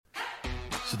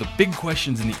So the big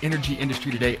questions in the energy industry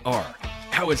today are,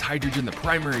 how is hydrogen the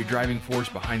primary driving force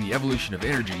behind the evolution of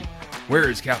energy? Where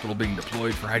is capital being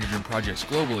deployed for hydrogen projects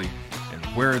globally? And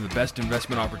where are the best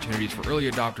investment opportunities for early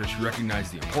adopters who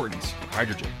recognize the importance of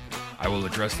hydrogen? I will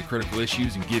address the critical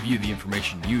issues and give you the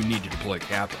information you need to deploy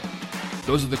capital.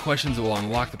 Those are the questions that will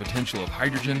unlock the potential of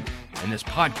hydrogen, and this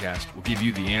podcast will give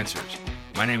you the answers.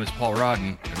 My name is Paul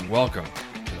Rodden, and welcome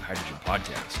to the Hydrogen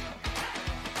Podcast.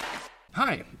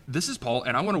 Hi, this is Paul,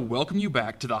 and I want to welcome you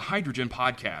back to the Hydrogen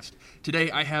Podcast. Today,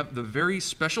 I have the very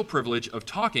special privilege of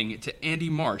talking to Andy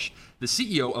Marsh, the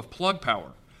CEO of Plug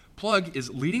Power. Plug is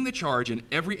leading the charge in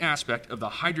every aspect of the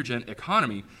hydrogen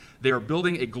economy. They are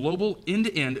building a global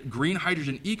end-to-end green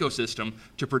hydrogen ecosystem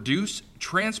to produce,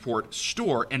 transport,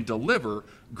 store, and deliver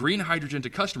green hydrogen to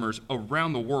customers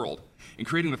around the world. In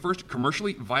creating the first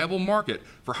commercially viable market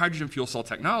for hydrogen fuel cell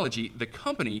technology, the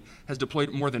company has deployed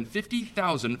more than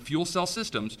 50,000 fuel cell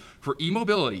systems for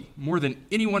e-mobility, more than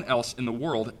anyone else in the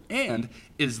world, and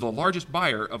is the largest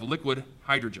buyer of liquid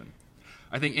hydrogen.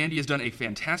 I think Andy has done a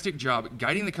fantastic job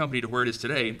guiding the company to where it is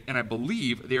today, and I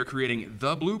believe they are creating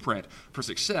the blueprint for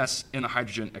success in the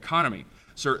hydrogen economy.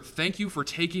 Sir, thank you for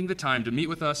taking the time to meet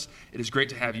with us. It is great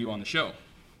to have you on the show.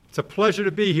 It's a pleasure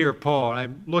to be here, Paul.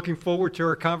 I'm looking forward to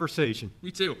our conversation.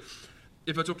 Me too.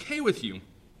 If it's okay with you,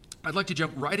 I'd like to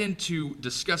jump right into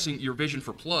discussing your vision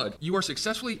for Plug. You are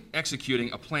successfully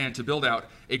executing a plan to build out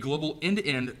a global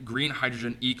end-to-end green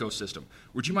hydrogen ecosystem.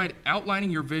 Would you mind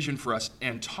outlining your vision for us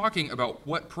and talking about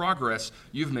what progress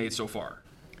you've made so far?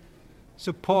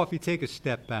 So, Paul, if you take a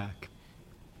step back,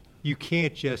 you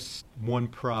can't just one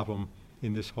problem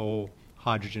in this whole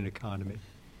hydrogen economy.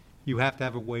 You have to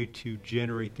have a way to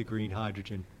generate the green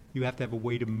hydrogen. You have to have a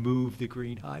way to move the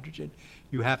green hydrogen.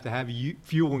 You have to have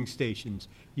fueling stations.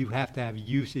 You have to have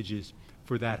usages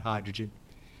for that hydrogen.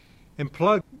 And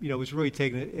Plug, is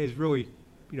really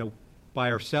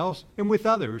by ourselves and with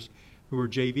others who are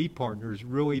JV partners,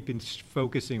 really been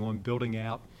focusing on building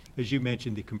out, as you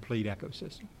mentioned, the complete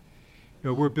ecosystem.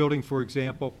 We're building, for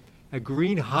example, a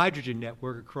green hydrogen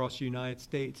network across the United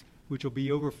States, which will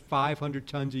be over 500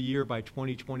 tons a year by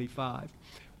 2025.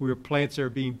 Where plants are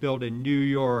being built in New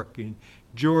York, in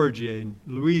Georgia, in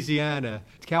Louisiana,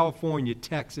 California,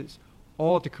 Texas,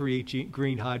 all to create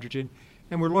green hydrogen.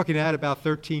 And we're looking at about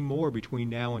 13 more between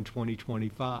now and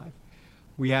 2025.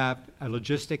 We have a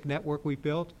logistic network we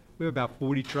built. We have about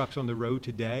 40 trucks on the road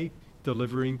today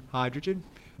delivering hydrogen.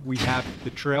 We have the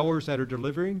trailers that are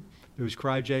delivering, those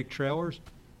cryogenic trailers,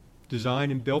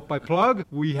 designed and built by Plug.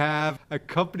 We have a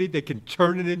company that can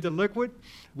turn it into liquid.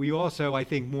 We also, I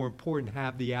think more important,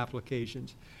 have the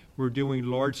applications. We're doing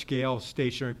large-scale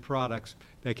stationary products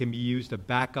that can be used to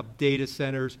back up data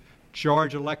centers,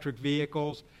 charge electric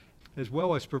vehicles, as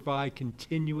well as provide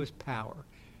continuous power.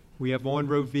 We have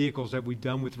on-road vehicles that we've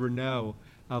done with Renault,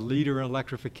 a leader in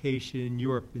electrification in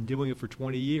Europe, been doing it for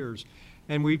 20 years.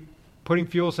 And we're putting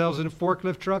fuel cells into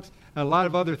forklift trucks, and a lot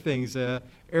of other things,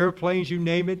 airplanes, you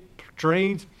name it,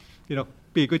 trains,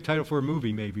 be a good title for a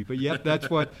movie maybe, but yep, that's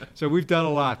what, so we've done a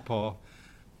lot, Paul.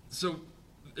 So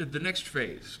the next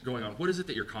phase going on, what is it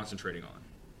that you're concentrating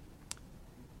on?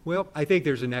 Well, I think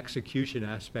there's an execution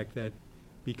aspect that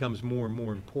becomes more and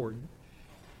more important,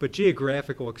 but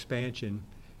geographical expansion,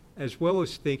 as well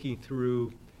as thinking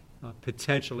through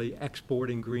potentially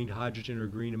exporting green hydrogen or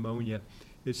green ammonia,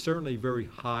 is certainly very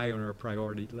high on our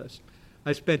priority list.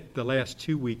 I spent the last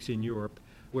 2 weeks in Europe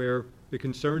where the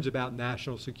concerns about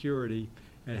national security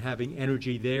and having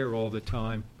energy there all the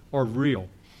time are real.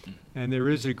 And there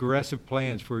is aggressive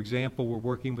plans. For example, we're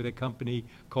working with a company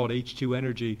called H2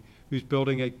 Energy who's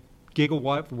building a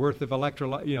gigawatt worth of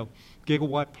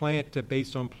gigawatt plant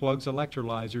based on Plug's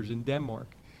electrolyzers in Denmark.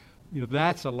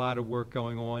 That's a lot of work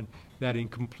going on that in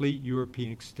complete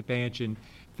European expansion,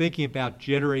 thinking about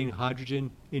generating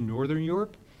hydrogen in Northern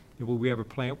Europe. We have a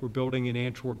plant we're building in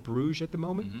Antwerp, Bruges at the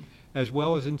moment, as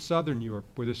well as in Southern Europe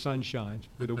where the sun shines,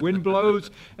 where the wind blows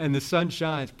and the sun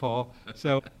shines, Paul.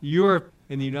 So Europe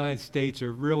and the United States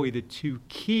are really the two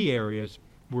key areas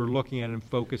we're looking at and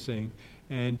focusing.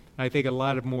 And I think a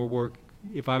lot of more work,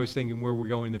 if I was thinking where we're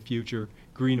going in the future,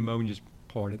 green ammonia is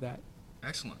part of that.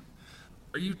 Excellent.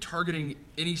 Are you targeting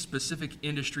any specific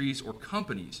industries or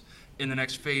companies in the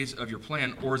next phase of your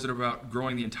plan, or is it about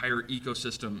growing the entire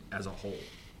ecosystem as a whole?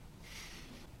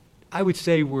 I would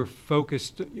say we're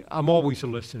focused. I'm always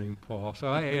listening, Paul. So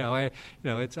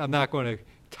I'm not going to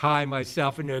tie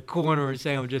myself into a corner and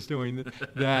say I'm just doing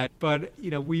that. But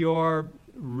we are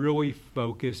really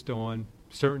focused on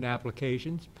certain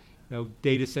applications.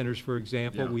 Data centers, for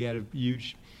example. Yeah. We had a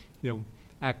huge,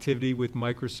 activity with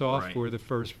Microsoft for the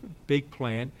first big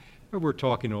plant. we're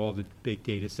talking to all the big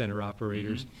data center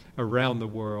operators around the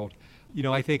world.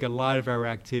 I think a lot of our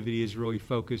activity is really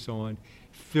focused on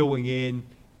filling in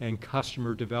and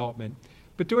customer development.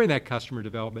 But during that customer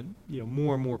development,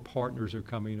 more and more partners are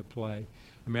coming into play.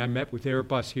 I mean, I met with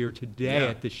Airbus here today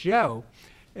at the show,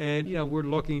 and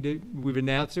we've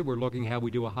announced it, we're looking how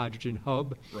we do a hydrogen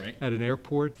hub at an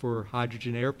airport for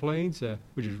hydrogen airplanes,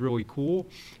 which is really cool.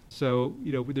 So,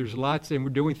 there's lots, and we're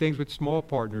doing things with small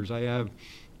partners. I have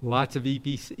lots of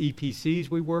EPCs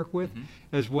we work with,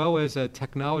 as well as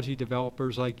technology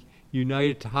developers like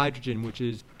United Hydrogen, which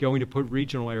is going to put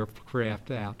regional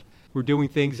aircraft out. We're doing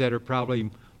things that are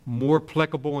probably more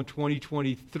applicable in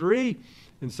 2023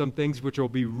 and some things which will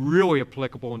be really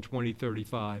applicable in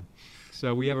 2035.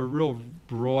 So we have a real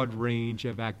broad range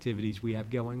of activities we have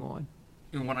going on.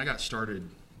 When I got started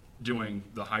doing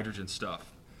the hydrogen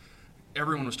stuff,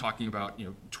 everyone was talking about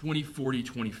 2040,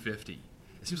 2050.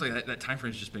 It seems like that time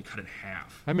frame has just been cut in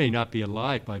half. I may not be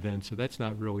alive by then, so that's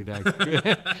not really that good.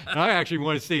 And I actually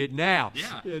want to see it now.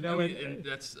 Yeah, and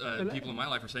that's people in my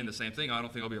life are saying the same thing. I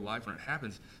don't think I'll be alive when it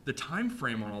happens. The time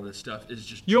frame on all this stuff is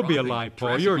just You'll dropping. be alive,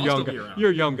 Paul. You're a young guy. You're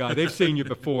a young guy. They've seen you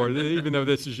before, even though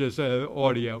this is just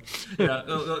audio. Yeah,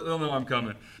 they'll know I'm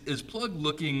coming. Is Plug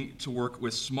looking to work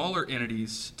with smaller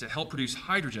entities to help produce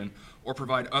hydrogen or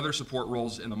provide other support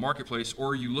roles in the marketplace,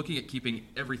 or are you looking at keeping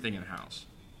everything in-house?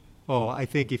 Oh, I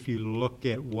think if you look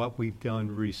at what we've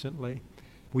done recently,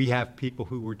 we have people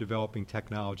who we're developing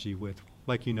technology with,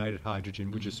 like United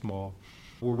Hydrogen, which is small.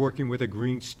 We're working with a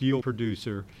green steel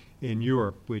producer in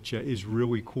Europe, which is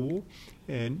really cool.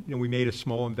 And we made a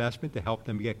small investment to help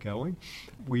them get going.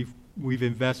 We've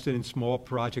invested in small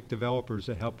project developers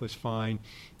that help us find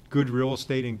good real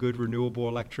estate and good renewable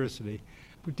electricity.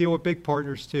 We deal with big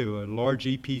partners too, large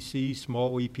EPCs,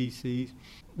 small EPCs.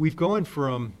 We've gone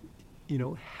from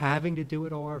having to do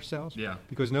it all ourselves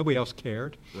because nobody else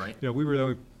cared. Right. We were the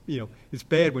only, it's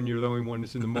bad when you're the only one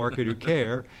that's in the market who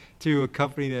care, to a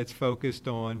company that's focused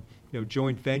on,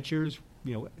 joint ventures,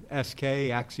 SK,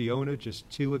 Acciona, just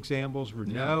two examples,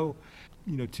 Renault,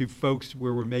 to folks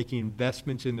where we're making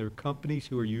investments in their companies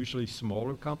who are usually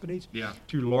smaller companies,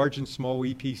 to large and small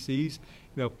EPCs.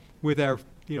 With our,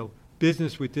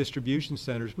 business with distribution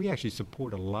centers, we actually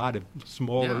support a lot of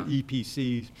smaller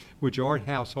EPCs, which aren't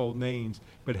household names,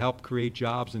 but help create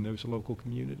jobs in those local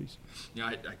communities.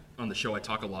 I on the show, I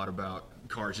talk a lot about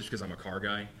cars just because I'm a car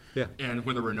guy. Yeah. And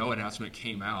when the Renault announcement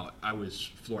came out, I was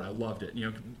floored. I loved it.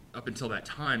 Up until that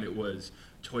time, it was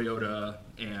Toyota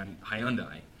and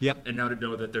Hyundai. Yep. And now to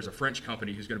know that there's a French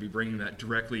company who's going to be bringing that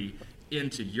directly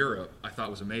into Europe, I thought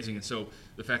was amazing. And so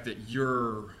the fact that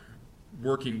you're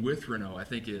working with Renault, I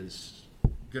think, is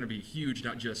going to be huge,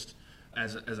 not just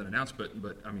as an announcement,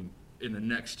 but I mean, in the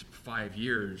next 5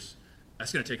 years,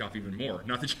 that's going to take off even more.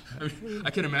 Not that I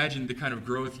can imagine the kind of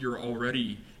growth you're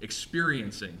already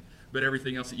experiencing, but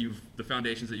everything else the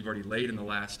foundations that you've already laid in the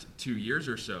last 2 years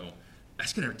or so,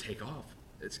 that's going to take off.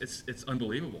 It's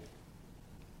unbelievable.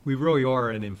 We really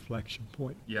are at an inflection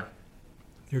point. Yeah.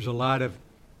 There's a lot of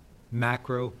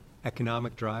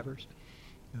macroeconomic drivers.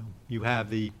 You have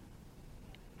the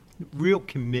real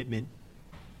commitment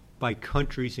by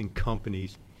countries and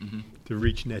companies to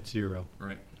reach net zero.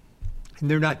 Right. And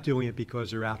they're not doing it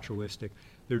because they're altruistic.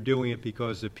 They're doing it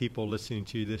because the people listening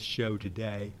to this show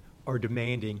today are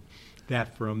demanding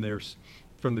that from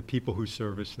the people who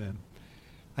service them.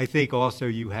 I think also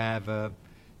you have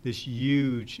this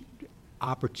huge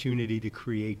opportunity to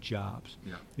create jobs.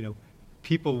 Yeah.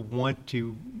 People want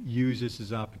to use this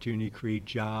as an opportunity to create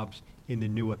jobs in the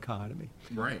new economy.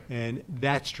 Right. And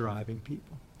that's driving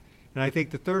people. And I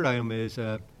think the third item is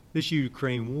this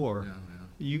Ukraine war.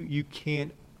 You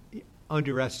can't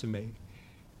underestimate.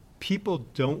 People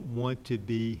don't want to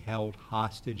be held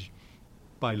hostage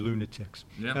by lunatics.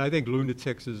 Yeah. And I think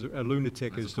lunatic is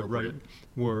the right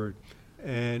word.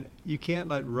 And you can't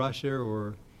let Russia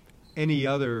or any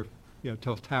other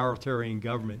totalitarian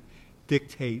government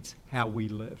dictates how we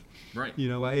live. Right.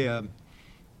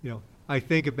 I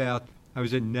think about, I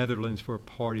was in Netherlands for a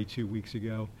party 2 weeks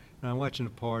ago, and I'm watching a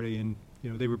party, and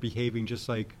they were behaving just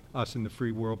like us in the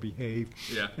free world behave.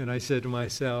 Yeah. And I said to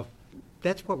myself,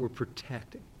 that's what we're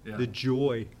protecting, the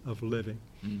joy of living.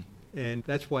 Mm. And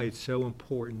that's why it's so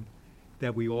important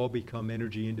that we all become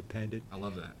energy independent. I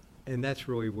love that. And that's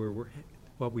really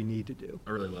what we need to do.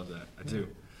 I really love that. I do.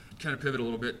 Kind of pivot a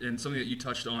little bit, and something that you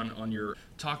touched on your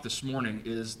talk this morning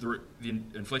is the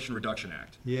Inflation Reduction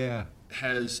Act. Yeah.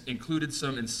 Has included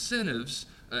some incentives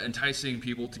enticing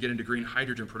people to get into green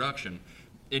hydrogen production.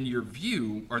 In your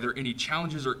view, are there any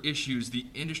challenges or issues the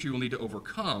industry will need to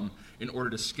overcome in order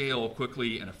to scale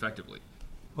quickly and effectively?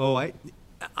 Oh,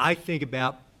 I think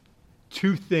about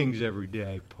two things every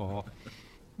day, Paul.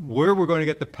 Where we're going to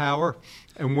get the power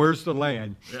and where's the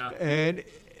land. Yeah. And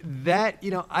that,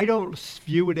 I don't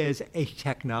view it as a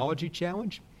technology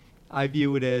challenge. I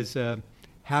view it as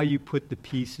how you put the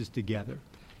pieces together.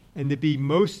 And to be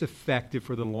most effective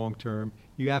for the long term,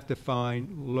 you have to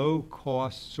find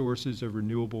low-cost sources of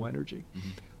renewable energy. Mm-hmm.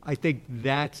 I think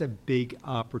that's a big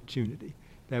opportunity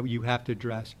that you have to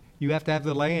address. You have to have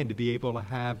the land to be able to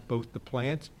have both the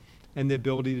plants and the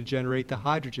ability to generate the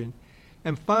hydrogen.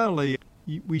 And finally,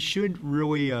 we shouldn't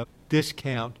really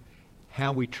discount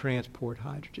how we transport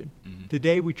hydrogen. Mm-hmm.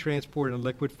 Today we transport in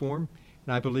liquid form,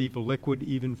 and I believe a liquid,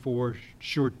 even for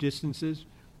short distances,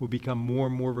 will become more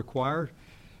and more required.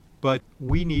 But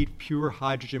we need pure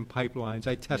hydrogen pipelines.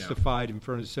 I testified in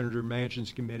front of Senator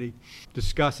Manchin's committee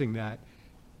discussing that.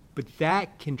 But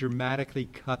that can dramatically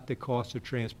cut the cost of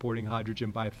transporting hydrogen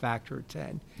by a factor of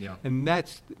 10. Yeah. And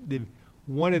that's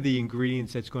one of the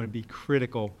ingredients that's going to be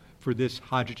critical for this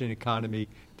hydrogen economy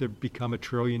to become $1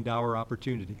 trillion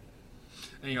opportunity.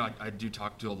 And, I do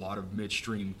talk to a lot of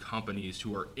midstream companies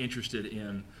who are interested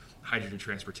in hydrogen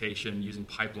transportation, using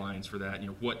pipelines for that.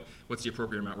 What's the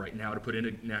appropriate amount right now to put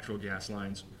into natural gas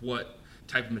lines? What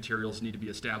type of materials need to be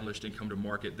established and come to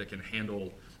market that can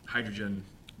handle hydrogen,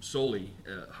 solely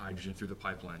hydrogen through the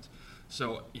pipelines?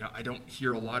 So, I don't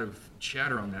hear a lot of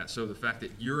chatter on that. So the fact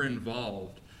that you're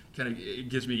involved it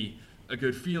gives me a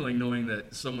good feeling knowing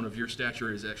that someone of your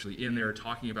stature is actually in there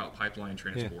talking about pipeline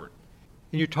transport.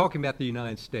 Yeah. And you're talking about the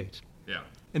United States. Yeah.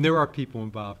 And there are people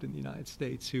involved in the United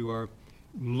States who are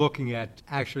looking at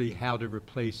actually how to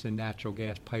replace the natural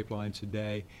gas pipelines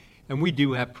today. And we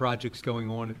do have projects going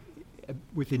on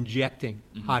with injecting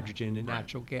hydrogen in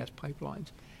natural gas pipelines.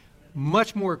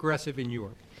 Much more aggressive in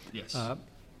Europe. Yes.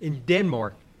 In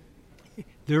Denmark,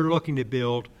 they're looking to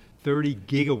build 30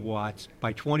 gigawatts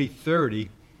by 2030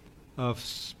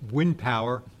 of wind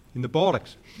power in the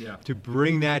Baltics to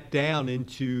bring that down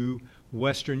into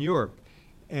Western Europe.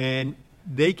 And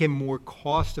they can more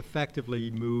cost effectively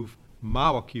move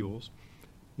molecules,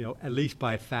 at least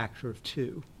by a factor of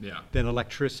 2 than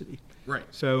electricity. Right.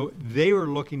 So they were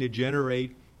looking to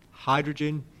generate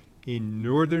hydrogen in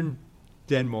northern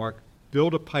Denmark,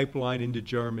 build a pipeline into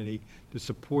Germany to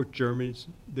support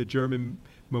the German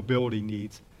mobility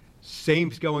needs.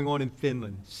 Same's going on in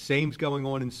Finland. Same's going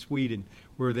on in Sweden,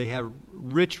 where they have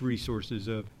rich resources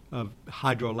of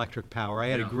hydroelectric power. I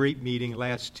had a great meeting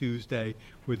last Tuesday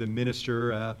with a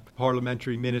minister,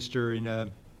 parliamentary minister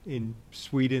in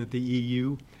Sweden at the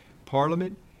EU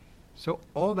Parliament. So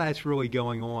all that's really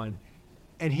going on.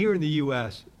 And here in the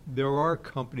U.S., there are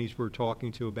companies we're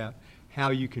talking to about how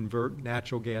you convert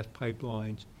natural gas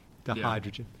pipelines to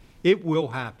hydrogen. It will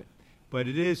happen. But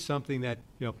it is something that,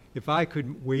 if I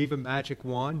could wave a magic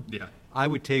wand, I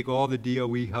would take all the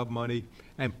DOE hub money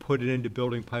and put it into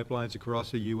building pipelines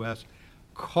across the U.S.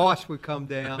 Costs would come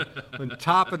down. On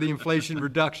top of the Inflation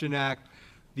Reduction Act,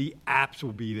 the apps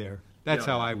will be there. That's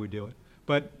how I would do it.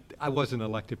 But I wasn't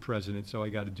elected president, so I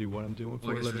got to do what I'm doing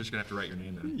for a living. You're just going to have to write your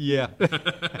name then. Yeah.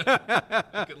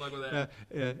 Good luck with that.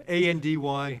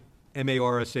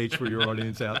 ANDYMARSH for your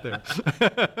audience out there.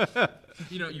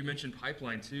 You mentioned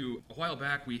pipeline too. A while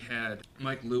back we had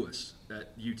Mike Lewis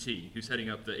at UT, who's heading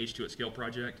up the H2 at Scale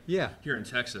project here in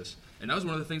Texas. And that was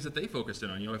one of the things that they focused in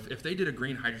on. If they did a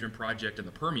green hydrogen project in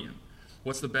the Permian,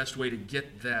 what's the best way to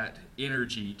get that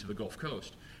energy to the Gulf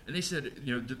Coast? And they said,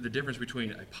 the difference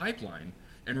between a pipeline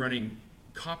and running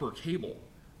copper cable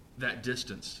that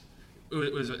distance,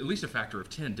 it was at least a factor of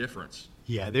 10 difference.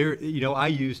 Yeah, I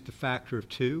used the factor of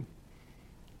 2.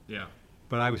 Yeah.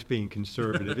 But I was being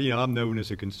conservative. I'm known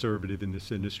as a conservative in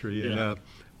this industry. And,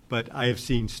 but I have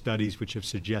seen studies which have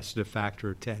suggested a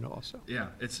factor of 10 also. Yeah,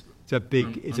 it's a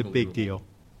big deal.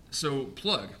 So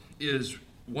Plug is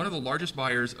one of the largest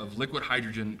buyers of liquid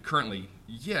hydrogen currently,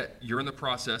 yet you're in the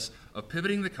process of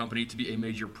pivoting the company to be a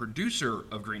major producer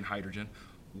of green hydrogen.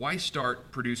 Why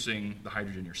start producing the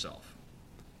hydrogen yourself?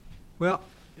 Well,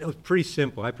 it was pretty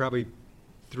simple. I probably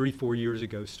 3-4 years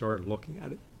ago started looking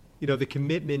at it. The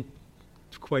commitment,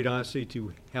 quite honestly,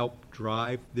 to help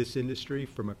drive this industry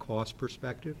from a cost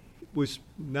perspective was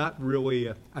not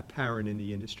really apparent in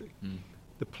the industry.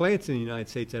 The plants in the United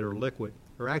States that are liquid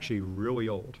are actually really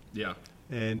old. Yeah.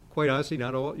 And quite honestly,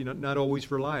 not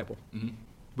always reliable,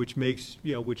 which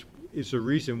is the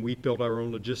reason we built our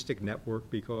own logistic network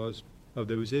because of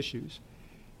those issues.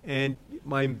 And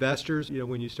my investors,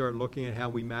 when you start looking at how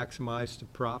we maximize the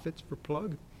profits for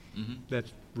Plug,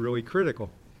 that's really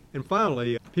critical. And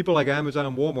finally, people like Amazon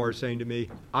and Walmart are saying to me,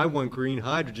 I want green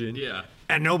hydrogen. Yeah.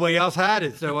 And nobody else had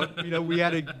it. So, we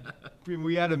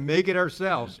had to make it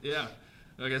ourselves. Yeah.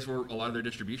 I guess where a lot of their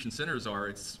distribution centers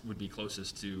are, would be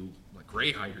closest to like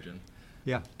gray hydrogen.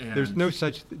 Yeah, And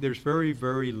there's very,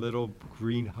 very little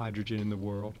green hydrogen in the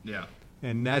world. Yeah.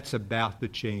 And that's about the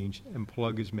change, and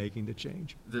Plug is making the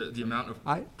change. The amount of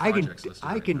I projects listed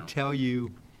I right can now. tell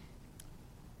you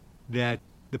that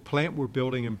the plant we're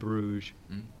building in Bruges,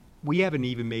 we haven't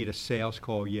even made a sales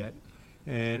call yet,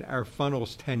 and our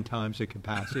funnel's 10 times the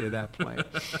capacity of that plant.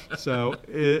 So,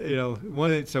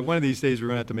 one of these days we're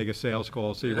going to have to make a sales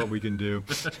call, see what we can do.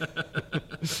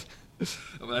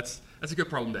 Well, that's a good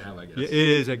problem to have, I guess. It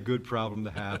is a good problem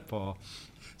to have, Paul.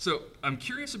 So I'm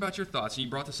curious about your thoughts, and you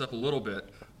brought this up a little bit,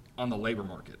 on the labor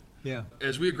market. Yeah.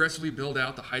 As we aggressively build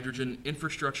out the hydrogen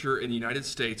infrastructure in the United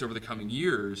States over the coming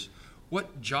years,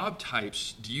 what job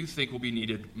types do you think will be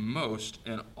needed most?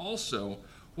 And also,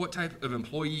 what type of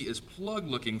employee is Plug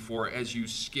looking for as you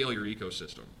scale your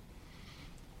ecosystem?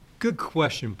 Good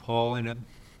question, Paul. And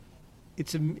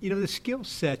the skill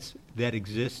sets that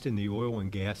exist in the oil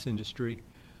and gas industry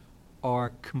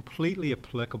are completely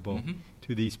applicable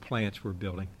to these plants we're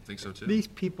building. I think so too. These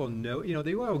people know,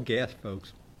 the oil and gas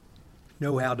folks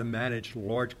know how to manage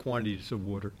large quantities of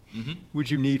water,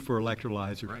 which you need for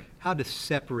electrolyzers, Right. how to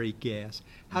separate gas,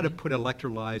 how to put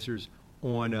electrolyzers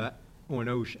in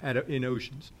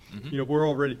oceans. We're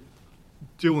already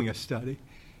doing a study.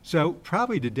 So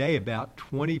probably today about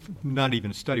 20, not even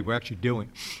a study, we're actually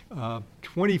doing,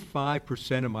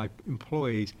 25% of my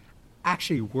employees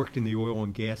actually worked in the oil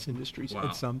and gas industries Wow.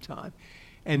 at some time.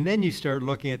 And then you start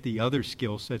looking at the other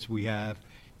skill sets we have.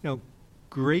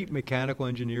 Great mechanical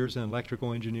engineers and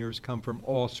electrical engineers come from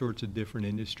all sorts of different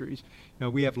industries.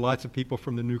 We have lots of people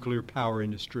from the nuclear power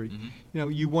industry.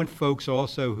 You want folks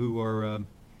also who are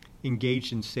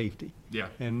engaged in safety. Yeah.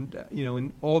 And,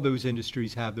 and all those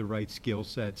industries have the right skill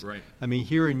sets. Right. I mean,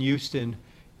 here in Houston,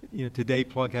 today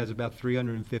Plug has about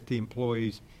 350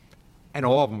 employees, and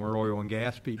all of them are oil and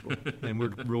gas people, and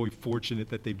we're really fortunate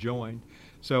that they've joined.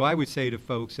 So I would say to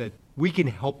folks that we can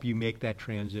help you make that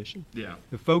transition. Yeah.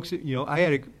 The folks, I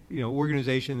had a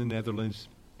organization in the Netherlands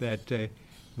that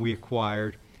we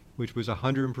acquired, which was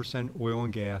 100% oil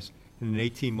and gas. And in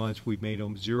 18 months, we've made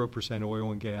them 0%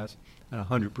 oil and gas and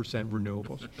 100%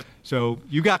 renewables. So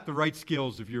you got the right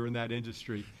skills if you're in that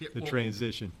industry, the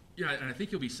transition. Yeah, and I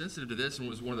think you'll be sensitive to this, and it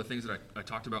was one of the things that I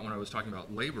talked about when I was talking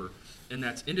about labor, and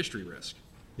that's industry risk.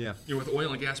 Yeah. With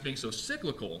oil and gas being so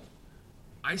cyclical,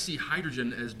 I see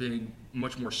hydrogen as being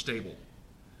much more stable.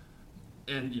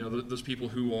 And those people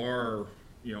who are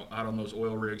out on those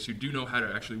oil rigs who do know how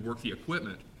to actually work the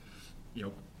equipment,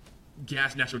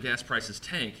 natural gas prices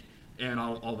tank, and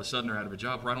all of a sudden they're out of a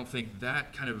job. Where I don't think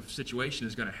that kind of situation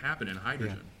is going to happen in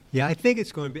hydrogen. Yeah, I think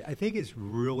it's going to be. I think it's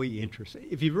really interesting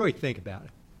if you really think about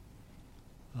it.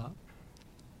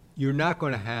 You're not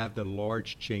going to have the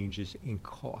large changes in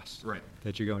cost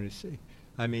that you're going to see.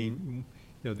 I mean,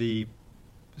 the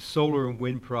solar and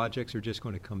wind projects are just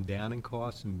going to come down in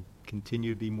cost and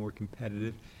continue to be more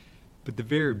competitive. But the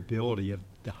variability of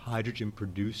the hydrogen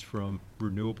produced from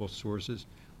renewable sources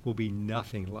will be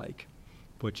nothing like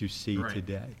what you see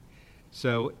today.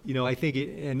 So, I think,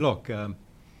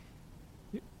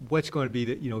 what's going to be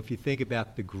if you think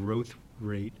about the growth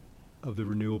rate of the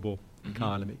renewable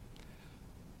economy,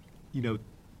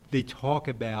 they talk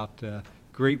about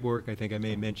great work, I think I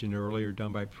may have mentioned earlier,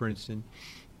 done by Princeton,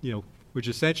 which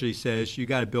essentially says you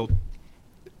got to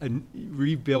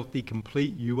rebuild the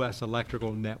complete U.S.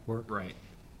 electrical network,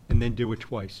 and then do it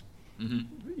twice.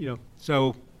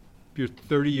 So if you're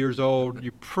 30 years old,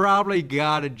 you probably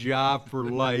got a job for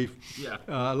life,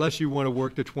 unless you want to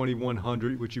work to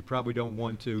 2100, which you probably don't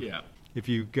want to. Yeah. If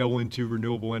you go into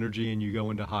renewable energy and you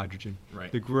go into hydrogen,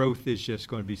 the growth is just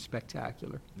going to be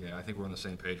spectacular. Yeah, I think we're on the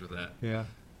same page with that. Yeah.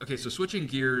 Okay, so switching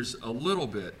gears a little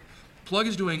bit, Plug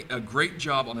is doing a great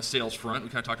job on the sales front. We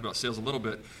kind of talked about sales a little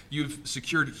bit. You've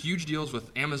secured huge deals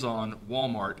with Amazon,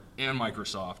 Walmart, and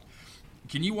Microsoft.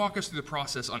 Can you walk us through the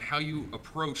process on how you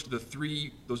approached those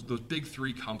big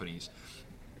three companies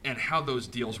and how those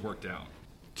deals worked out?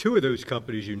 Two of those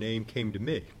companies you named came to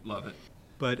me. Love it.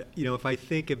 But, if I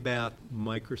think about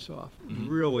Microsoft,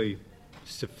 really,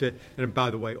 and by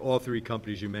the way, all three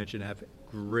companies you mentioned have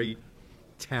great,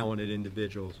 talented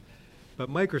individuals.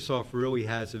 But Microsoft really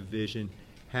has a vision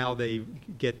how they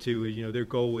get to, their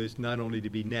goal is not only to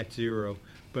be net zero,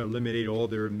 but eliminate all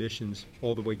their emissions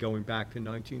all the way going back to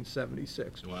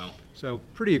 1976. Wow. So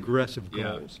pretty aggressive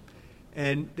goals.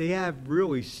 And they have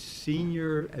really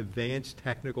senior, advanced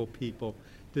technical people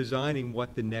designing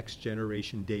what the next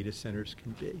generation data centers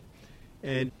can be.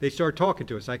 And they start talking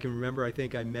to us. I can remember, I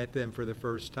think I met them for the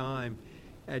first time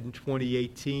in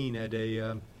 2018 at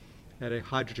at a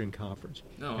hydrogen conference.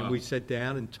 Oh, and wow. we sat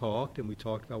down and talked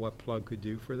about what Plug could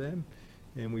do for them.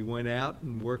 And we went out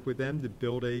and worked with them to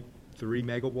build a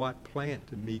 3-megawatt plant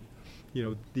to meet,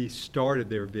 the start of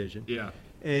their vision. Yeah.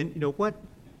 And you know what?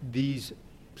 These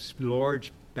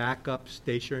large backup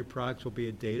stationary products will be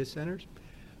at data centers.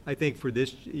 I think for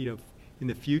this, in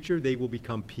the future, they will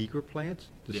become peaker plants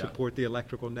to support the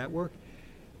electrical network.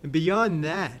 And beyond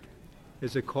that,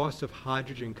 as the cost of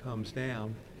hydrogen comes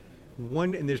down,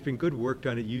 and there's been good work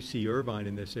done at UC Irvine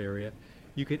in this area,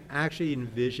 you can actually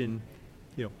envision,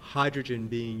 hydrogen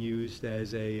being used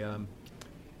as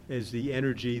the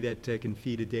energy that can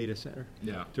feed a data center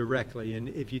directly. And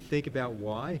if you think about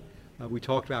why, we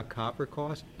talked about copper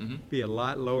cost. It'd be a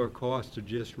lot lower cost to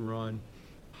just run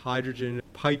hydrogen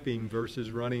piping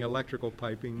versus running electrical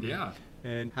piping. Yeah.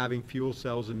 And having fuel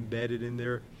cells embedded in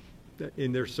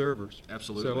their servers.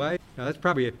 Absolutely. So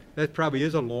that probably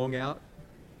is a long out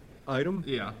item.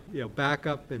 Yeah.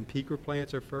 Backup and peaker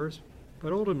plants are first,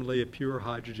 but ultimately a pure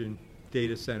hydrogen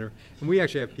data center, and we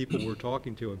actually have people we're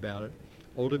talking to about it,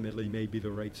 ultimately may be the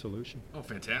right solution. Oh,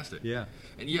 fantastic. Yeah.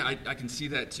 And I can see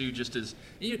that too, just as,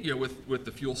 with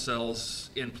the fuel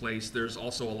cells in place, there's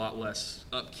also a lot less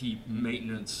upkeep,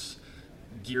 maintenance,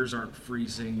 gears aren't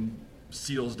freezing,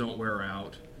 seals don't wear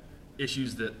out,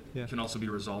 issues that can also be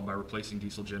resolved by replacing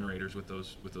diesel generators with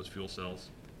those fuel cells.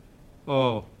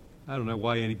 Oh, I don't know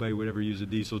why anybody would ever use a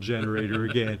diesel generator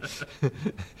again.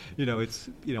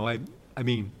 I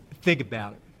mean, think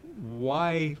about it.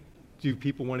 Why do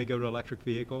people want to go to electric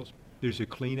vehicles? There's a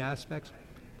clean aspects,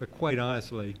 but quite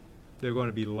honestly, they're going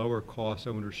to be lower cost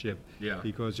ownership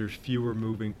because there's fewer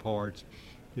moving parts,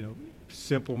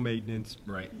 simple maintenance,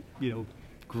 right?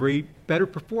 Better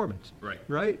performance, right?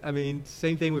 Right? I mean,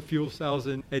 same thing with fuel cells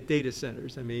at data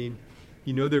centers. I mean,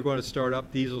 they're going to start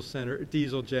up diesel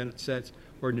gen sets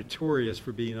are notorious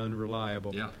for being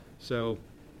unreliable. Yeah. So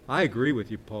I agree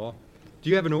with you, Paul. Do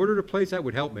you have an order to place? That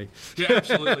would help me. Yeah,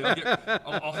 absolutely.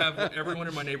 I'll have everyone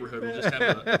in my neighborhood will just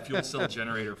have a fuel cell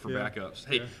generator for backups.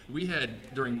 Hey, we had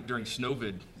during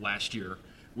Snowvid last year,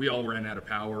 we all ran out of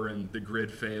power and the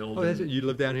grid failed. Oh, that's it. You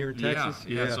live down here in Texas?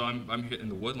 Yeah. So I'm in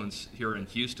the Woodlands here in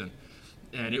Houston,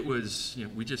 and it was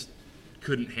we just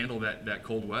couldn't handle that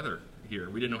cold weather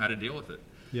here. We didn't know how to deal with it.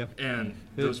 Yeah. And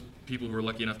those people who were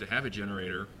lucky enough to have a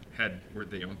generator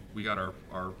we got our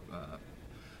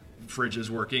fridges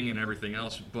working and everything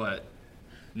else, but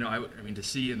no, I mean to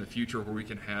see in the future where we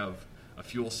can have a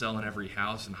fuel cell in every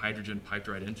house and hydrogen piped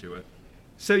right into it.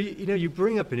 So you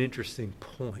bring up an interesting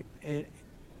point, and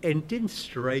it didn't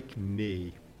strike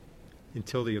me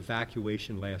until the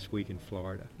evacuation last week in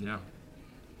Florida. Yeah.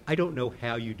 I don't know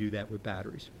how you do that with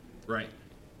batteries. Right.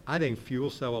 I think fuel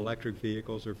cell electric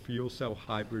vehicles or fuel cell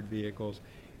hybrid vehicles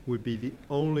would be the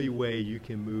only way you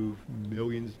can move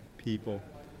millions of people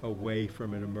away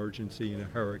from an emergency in a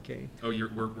hurricane. Oh,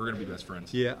 we're going to be best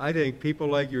friends. Yeah, I think people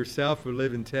like yourself who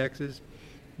live in Texas,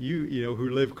 who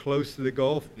live close to the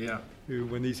Gulf, who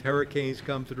when these hurricanes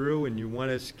come through and you want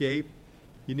to escape,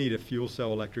 you need a fuel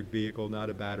cell electric vehicle,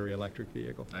 not a battery electric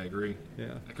vehicle. I agree.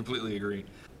 Yeah. I completely agree.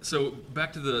 So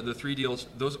back to the 3 deals.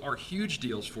 Those are huge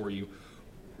deals for you.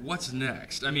 What's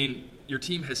next? I mean, your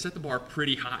team has set the bar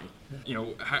pretty high.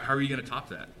 How are you going to top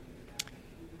that?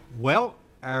 Well,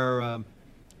 our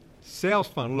sales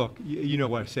funnel, look, you know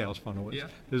what a sales funnel is. Yeah.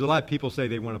 There's a lot of people say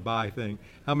they want to buy a thing.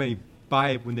 How many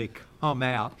buy it when they come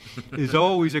out is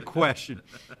always a question.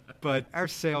 But our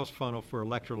sales funnel for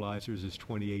electrolyzers is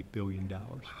 $28 billion.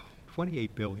 Wow. $28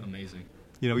 billion. Amazing.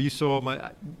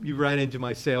 You ran into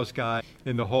my sales guy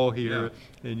in the hall here,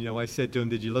 and I said to him,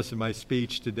 "Did you listen to my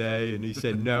speech today?" And he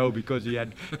said no, because he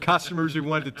had customers who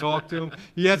wanted to talk to him.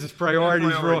 He has his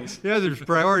priorities wrong. He has his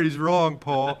priorities wrong,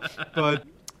 Paul. But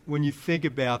when you think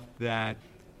about that,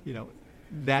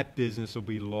 that business will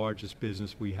be the largest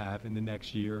business we have in the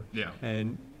next year. Yeah.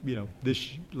 And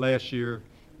last year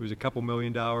it was a couple $1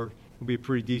 million. It'll be a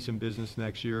pretty decent business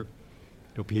next year.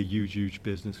 It'll be a huge, huge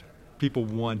business. People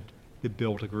want to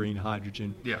build a green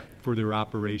hydrogen for their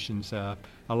operations. A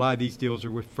lot of these deals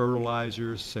are with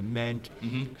fertilizers, cement,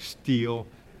 steel,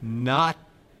 not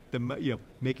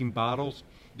making bottles.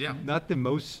 Yeah. Not the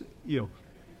most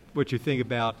what you think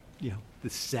about the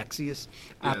sexiest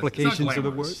applications of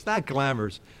the world. It's not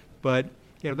glamorous, but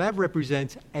that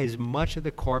represents as much of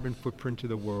the carbon footprint of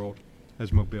the world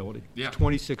as mobility. Yeah. It's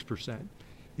 26%.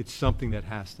 It's something that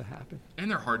has to happen. And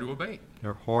they're hard to abate.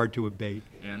 They're hard to abate.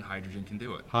 And hydrogen can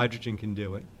do it. Hydrogen can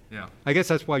do it. Yeah. I guess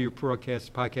that's why your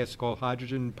podcast is called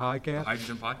Hydrogen Podcast.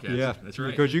 Hydrogen Podcast. Yeah, that's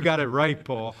right. Because you got it right,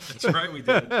 Paul. That's right, we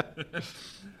did.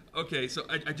 Okay, so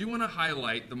I do want to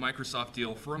highlight the Microsoft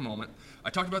deal for a moment. I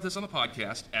talked about this on the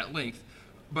podcast at length.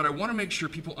 but I want to make sure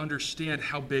people understand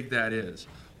how big that is.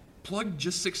 Plug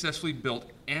just successfully built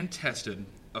and tested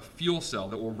a fuel cell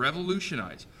that will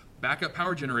revolutionize backup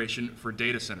power generation for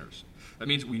data centers. That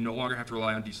means we no longer have to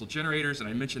rely on diesel generators, and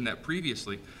I mentioned that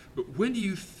previously. But when do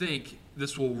you think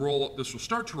this will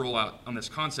start to roll out on this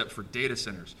concept for data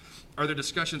centers? Are there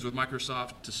discussions with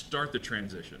Microsoft to start the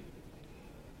transition?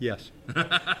 Yes.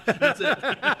 That's it.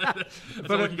 That's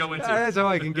all we can go into. That's all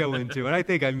I can go into. And I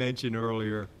think I mentioned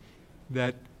earlier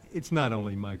that it's not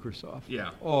only Microsoft.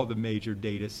 Yeah. All the major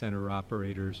data center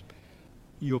operators,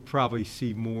 you'll probably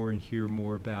see more and hear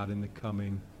more about in the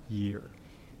coming year.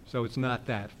 So it's not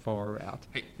that far out.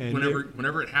 Hey, and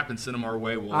whenever it happens, send them our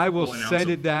way. I will we'll send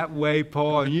it that way,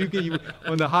 Paul. And you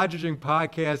on the Hydrogen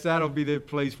Podcast, that'll be the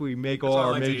place we make all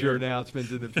our major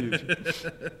announcements in the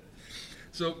future.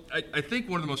 So I think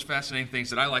one of the most fascinating things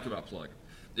that I like about Plug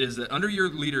is that under your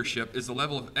leadership is the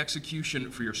level of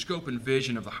execution for your scope and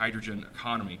vision of the hydrogen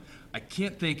economy. I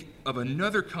can't think of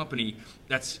another company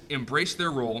that's embraced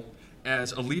their role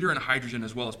as a leader in hydrogen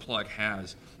as well as Plug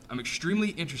has. I'm extremely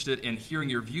interested in hearing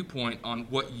your viewpoint on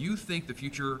what you think the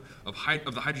future of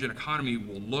the hydrogen economy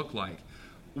will look like.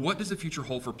 What does the future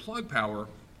hold for Plug Power,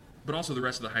 but also the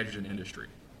rest of the hydrogen industry?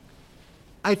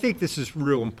 I think this is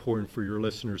real important for your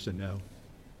listeners to know.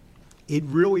 It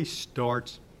really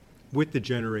starts with the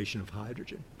generation of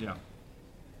hydrogen. Yeah.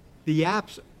 The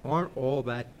apps aren't all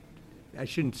that, I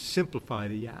shouldn't simplify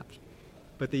the apps,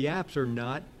 but the apps are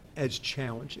not as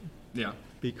challenging. Yeah.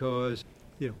 Because,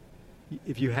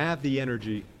 if you have the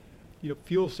energy,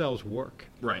 fuel cells work.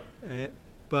 Right.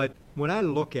 But when I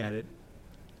look at it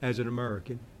as an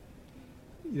American,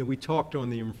 we talked on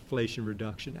the Inflation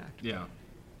Reduction Act. Yeah.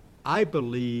 I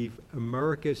believe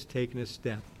America's taken a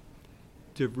step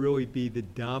to really be the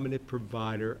dominant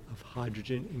provider of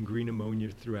hydrogen and green ammonia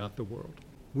throughout the world.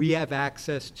 We have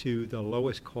access to the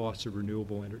lowest cost of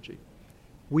renewable energy.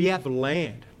 We have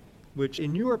land, which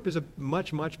in Europe is a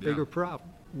much, much bigger problem.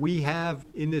 We have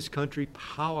in this country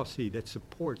policy that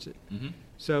supports it. Mm-hmm.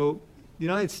 So the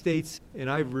United States, and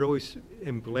I really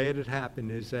am glad it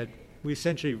happened, is that we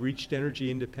essentially reached energy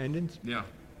independence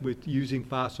with using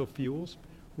fossil fuels.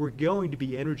 We're going to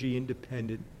be energy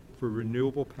independent for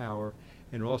renewable power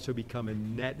and also become a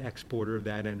net exporter of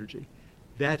that energy.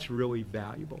 That's really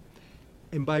valuable.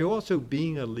 And by also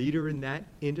being a leader in that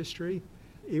industry,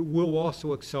 it will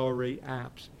also accelerate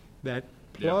apps that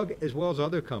Plug, as well as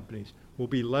other companies, will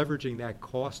be leveraging that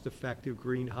cost-effective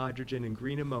green hydrogen and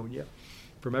green ammonia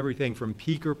from everything from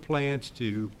peaker plants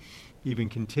to even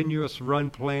continuous run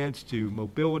plants to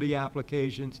mobility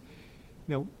applications.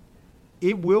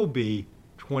 It will be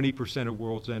 20% of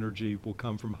world's energy will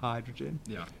come from hydrogen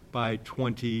by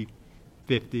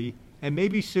 2050 and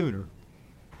maybe sooner.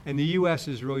 And the U.S.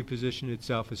 has really positioned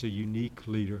itself as a unique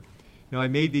leader. I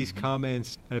made these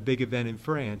comments at a big event in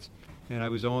France, and I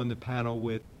was on the panel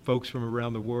with folks from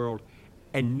around the world,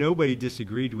 and nobody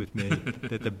disagreed with me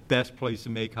that the best place to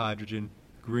make hydrogen,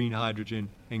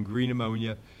 and green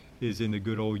ammonia is in the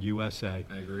good old USA.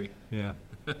 I agree. Yeah.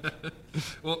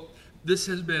 Well, this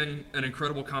has been an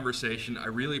incredible conversation. I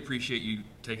really appreciate you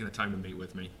taking the time to meet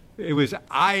with me.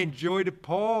 I enjoyed it,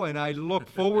 Paul, and I look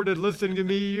forward to listening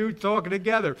to you talking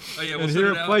together we'll and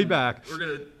hear it playback.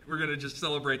 We're gonna just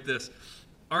celebrate this.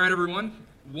 All right, everyone.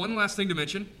 One last thing to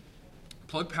mention.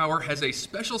 Plug Power has a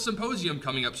special symposium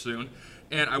coming up soon,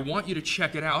 and I want you to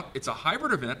check it out. It's a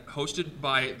hybrid event hosted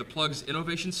by the Plug's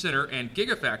Innovation Center and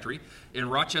Gigafactory in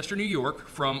Rochester, New York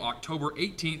from October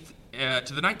 18th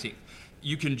to the 19th.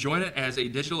 You can join it as a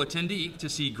digital attendee to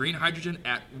see green hydrogen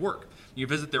at work. You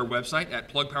visit their website at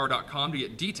plugpower.com to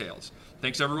get details.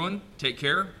 Thanks, everyone. Take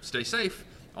care. Stay safe.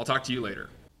 I'll talk to you later.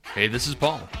 Hey, this is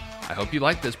Paul. I hope you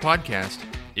liked this podcast.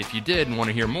 If you did and want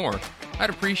to hear more, I'd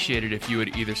appreciate it if you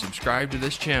would either subscribe to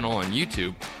this channel on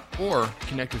YouTube or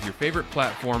connect with your favorite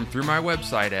platform through my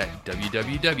website at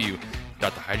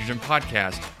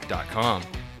www.thehydrogenpodcast.com.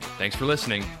 Thanks for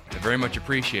listening. I very much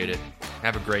appreciate it.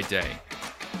 Have a great day.